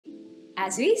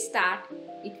As we start,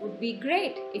 it would be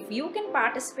great if you can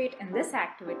participate in this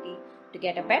activity to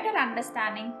get a better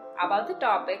understanding about the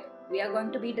topic we are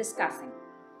going to be discussing.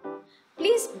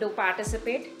 Please do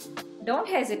participate. Don't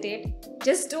hesitate.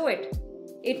 Just do it.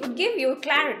 It would give you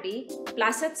clarity,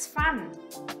 plus it's fun.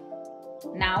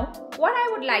 Now, what I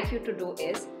would like you to do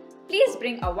is, please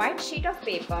bring a white sheet of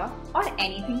paper or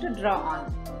anything to draw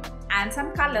on, and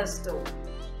some colors too.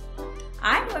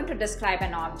 I'm going to describe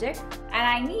an object and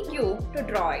I need you to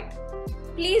draw it.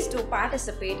 Please do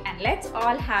participate and let's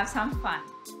all have some fun.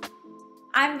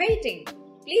 I'm waiting.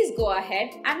 Please go ahead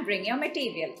and bring your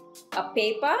material, a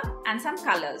paper and some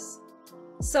colors.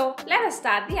 So let us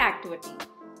start the activity.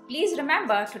 Please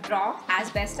remember to draw as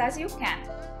best as you can.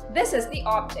 This is the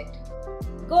object.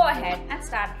 Go ahead and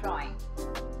start drawing.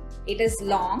 It is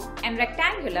long and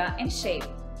rectangular in shape.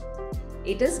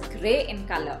 It is grey in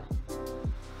color.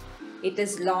 It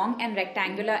is long and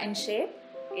rectangular in shape.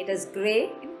 It is grey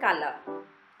in color.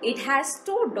 It has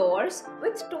two doors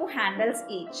with two handles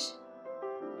each.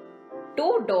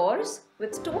 Two doors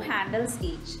with two handles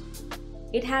each.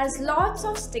 It has lots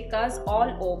of stickers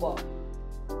all over.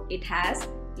 It has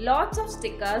lots of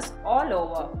stickers all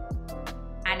over.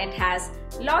 And it has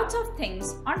lots of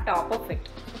things on top of it.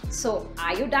 So,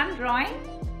 are you done drawing?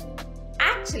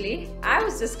 Actually, I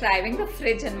was describing the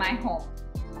fridge in my home.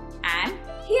 And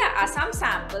here are some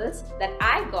samples that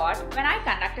I got when I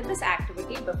conducted this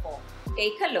activity before.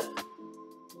 Take a look.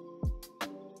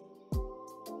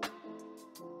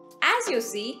 As you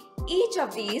see, each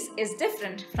of these is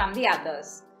different from the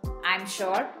others. I'm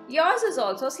sure yours is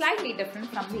also slightly different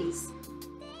from these.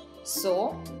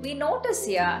 So, we notice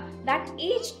here that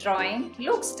each drawing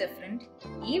looks different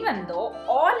even though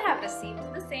all have received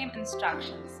the same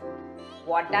instructions.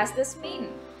 What does this mean?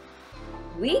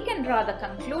 We can draw the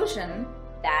conclusion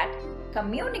that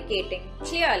communicating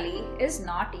clearly is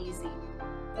not easy.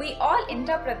 We all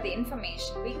interpret the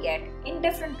information we get in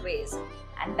different ways,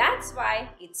 and that's why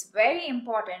it's very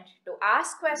important to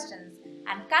ask questions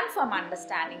and confirm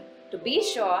understanding to be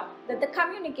sure that the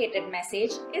communicated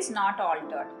message is not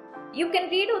altered. You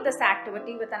can redo this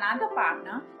activity with another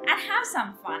partner and have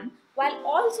some fun while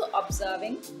also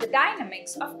observing the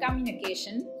dynamics of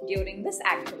communication during this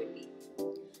activity.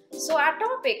 So our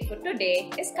topic for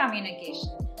today is communication.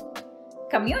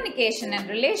 Communication in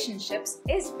relationships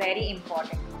is very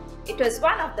important. It is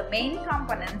one of the main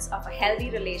components of a healthy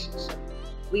relationship.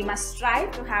 We must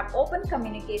strive to have open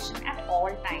communication at all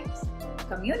times.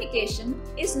 Communication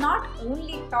is not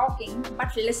only talking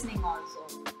but listening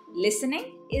also.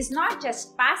 Listening is not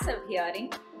just passive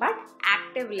hearing but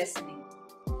active listening.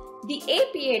 The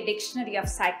APA Dictionary of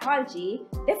Psychology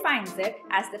defines it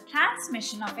as the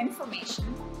transmission of information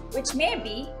which may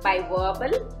be by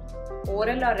verbal,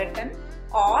 oral or written,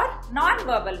 or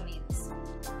non-verbal means.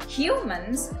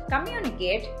 Humans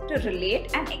communicate to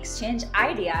relate and exchange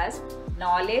ideas,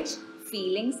 knowledge,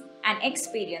 feelings and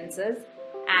experiences,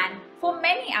 and for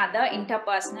many other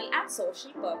interpersonal and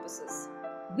social purposes.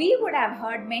 We would have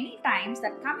heard many times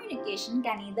that communication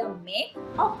can either make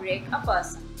or break a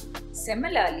person.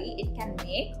 Similarly, it can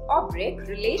make or break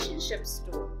relationships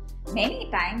too. Many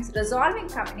times, resolving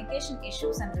communication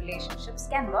issues and relationships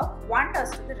can work wonders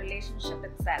to the relationship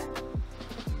itself.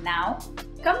 Now,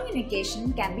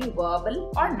 communication can be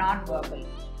verbal or non-verbal.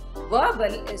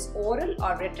 Verbal is oral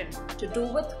or written, to do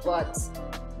with words.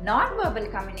 Non-verbal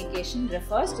communication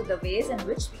refers to the ways in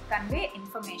which we convey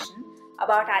information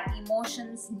about our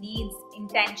emotions, needs,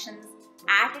 intentions,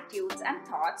 attitudes and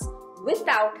thoughts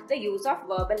without the use of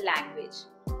verbal language.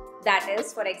 That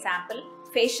is, for example,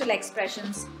 facial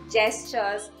expressions,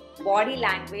 gestures, body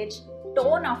language,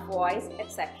 tone of voice,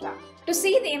 etc. To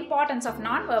see the importance of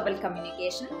non-verbal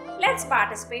communication, let's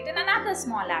participate in another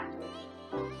small activity.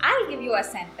 I'll give you a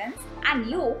sentence and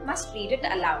you must read it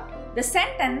aloud. The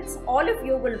sentence all of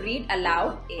you will read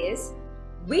aloud is,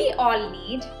 "We all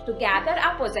need to gather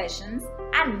our possessions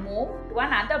and move to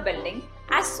another building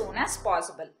as soon as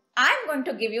possible." I'm going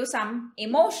to give you some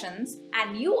emotions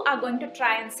and you are going to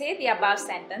try and say the above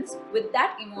sentence with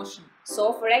that emotion.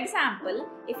 So for example,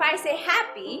 if I say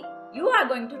happy, you are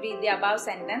going to read the above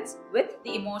sentence with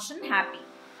the emotion happy.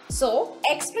 So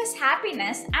express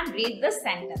happiness and read this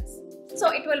sentence.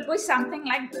 So it will be something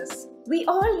like this. We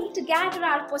all need to gather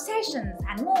our possessions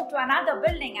and move to another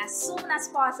building as soon as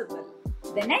possible.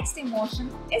 The next emotion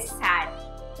is sad.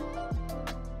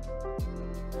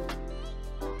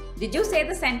 Did you say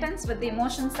the sentence with the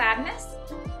emotion sadness?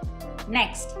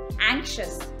 Next,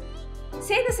 anxious.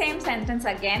 Say the same sentence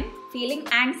again, feeling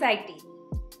anxiety.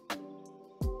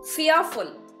 Fearful.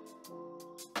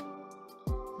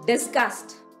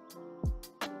 Disgust.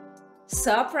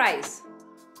 Surprise.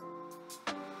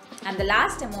 And the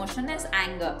last emotion is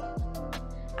anger.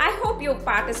 I hope you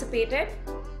participated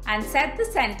and said the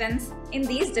sentence in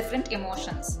these different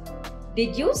emotions.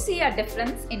 Did you see a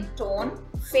difference in tone,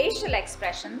 facial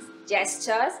expressions,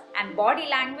 gestures, and body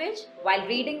language while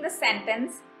reading the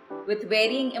sentence with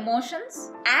varying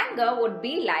emotions? Anger would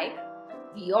be like,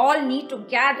 we all need to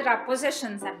gather our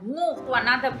possessions and move to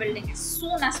another building as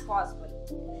soon as possible.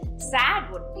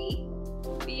 Sad would be,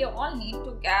 we all need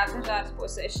to gather our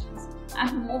possessions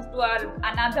and move to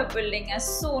another building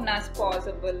as soon as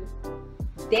possible.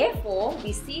 Therefore,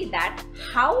 we see that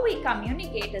how we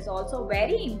communicate is also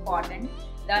very important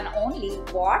than only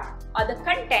what or the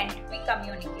content we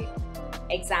communicate.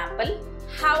 Example,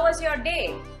 how was your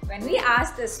day? When we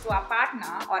ask this to our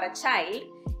partner or a child,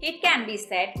 it can be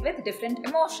said with different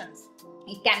emotions.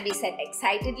 It can be said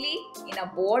excitedly, in a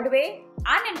bored way,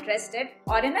 uninterested,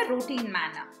 or in a routine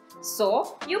manner.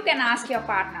 So, you can ask your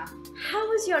partner, how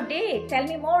was your day? Tell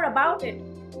me more about it.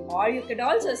 Or you could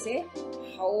also say,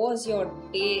 how was your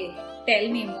day? Tell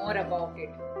me more about it.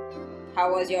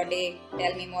 How was your day?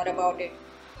 Tell me more about it.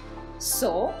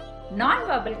 So,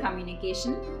 non-verbal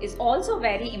communication is also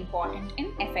very important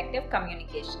in effective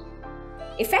communication.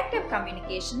 Effective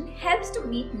communication helps to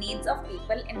meet needs of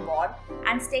people involved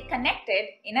and stay connected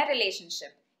in a relationship.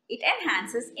 It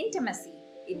enhances intimacy.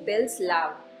 It builds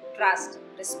love, trust,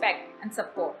 respect, and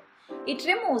support. It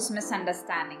removes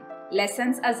misunderstanding,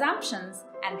 lessens assumptions,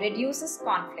 and reduces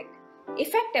conflict.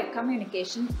 Effective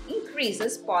communication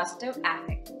increases positive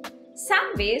affect.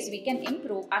 Some ways we can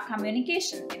improve our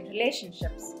communication in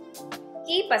relationships.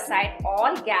 Keep aside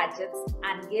all gadgets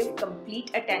and give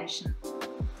complete attention.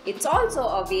 It's also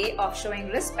a way of showing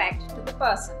respect to the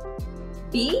person.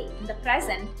 Be in the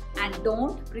present and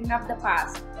don't bring up the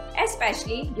past,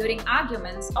 especially during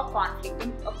arguments or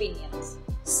conflicting opinions.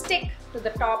 Stick to the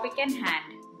topic in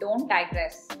hand. Don't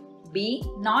digress. Be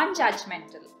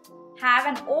non-judgmental. Have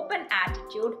an open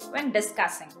attitude when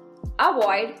discussing.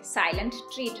 Avoid silent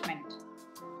treatment.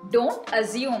 Don't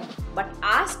assume, but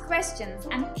ask questions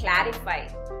and clarify.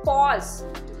 Pause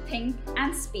to think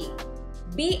and speak.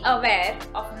 Be aware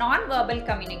of non-verbal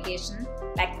communication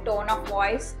like tone of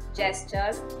voice,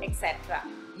 gestures, etc.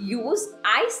 Use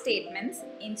I statements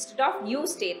instead of you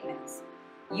statements.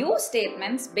 You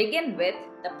statements begin with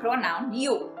the pronoun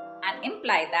you and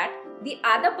imply that the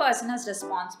other person is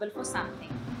responsible for something.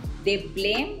 They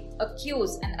blame,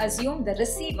 accuse, and assume the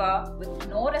receiver with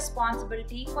no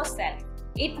responsibility for self.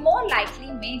 It more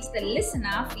likely makes the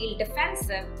listener feel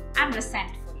defensive and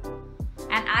resentful.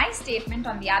 An I statement,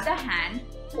 on the other hand,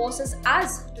 forces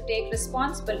us to take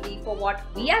responsibility for what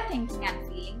we are thinking and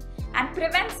feeling and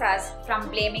prevents us from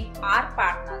blaming our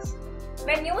partners.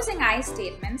 When using I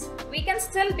statements, we can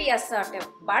still be assertive,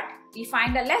 but we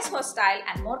find a less hostile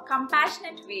and more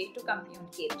compassionate way to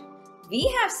communicate.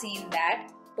 We have seen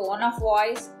that tone of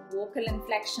voice, vocal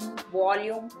inflection,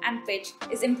 volume, and pitch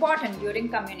is important during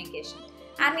communication,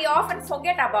 and we often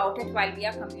forget about it while we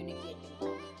are communicating.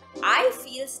 I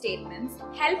feel statements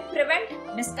help prevent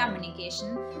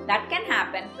miscommunication that can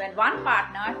happen when one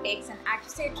partner takes an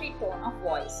accusatory tone of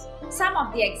voice. Some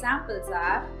of the examples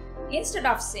are, instead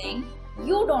of saying,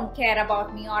 "You don't care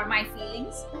about me or my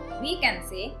feelings," we can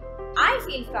say, "I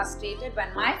feel frustrated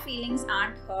when my feelings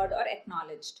aren't heard or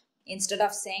acknowledged." Instead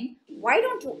of saying, "Why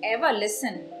don't you ever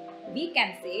listen?" we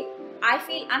can say, "I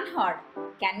feel unheard.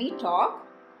 Can we talk?"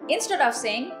 Instead of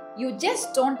saying, "You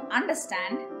just don't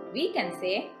understand," we can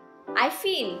say, "I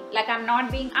feel like I'm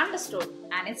not being understood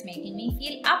and it's making me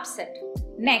feel upset."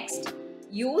 Next,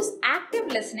 use active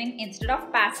listening instead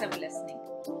of passive listening.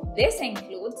 This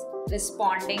includes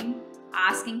responding,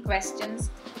 asking questions,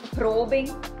 probing,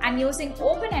 and using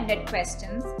open-ended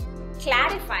questions,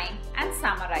 clarifying, and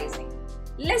summarizing.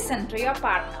 Listen to your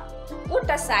partner. Put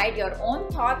aside your own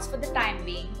thoughts for the time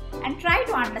being and try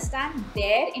to understand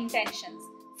their intentions,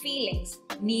 feelings,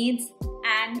 needs,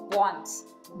 and wants.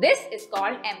 This is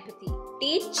called empathy.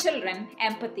 Teach children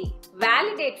empathy.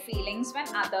 Validate feelings when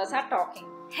others are talking.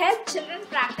 Help children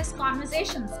practice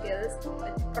conversation skills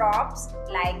with props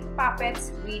like puppets,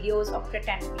 videos, or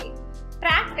pretend play.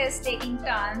 Practice taking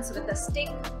turns with a stick,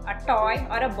 a toy,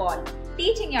 or a ball.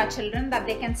 Teaching your children that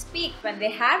they can speak when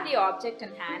they have the object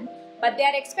in hand, but they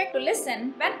are expected to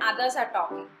listen when others are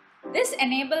talking. This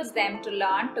enables them to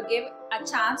learn to give a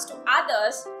chance to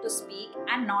others to speak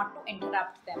and not to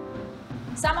interrupt them.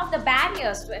 Some of the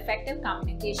barriers to effective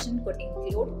communication could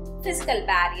include physical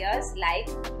barriers like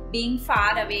being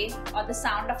far away, or the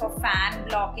sound of a fan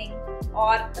blocking,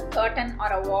 or a curtain or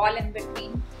a wall in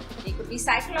between. They could be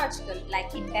psychological,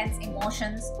 like intense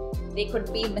emotions. They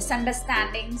could be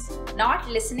misunderstandings, not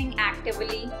listening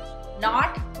actively,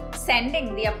 not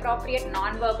sending the appropriate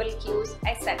non-verbal cues,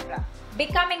 etc.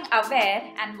 Becoming aware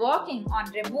and working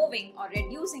on removing or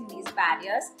reducing these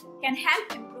barriers can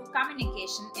help improve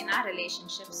communication in our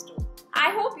relationships too.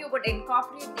 I hope you would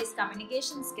incorporate these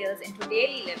communication skills into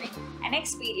daily living and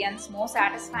experience more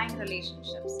satisfying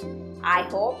relationships. I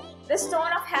hope this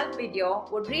tone of help video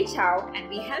would reach out and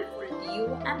be helpful to you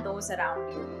and those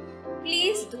around you.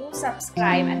 Please do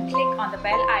subscribe and click on the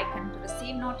bell icon to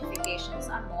receive notifications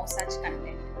on more such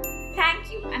content.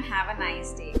 Thank you and have a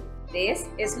nice day. This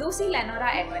is Lucy Lenora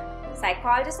Edwin,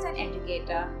 psychologist and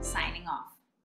educator, signing off.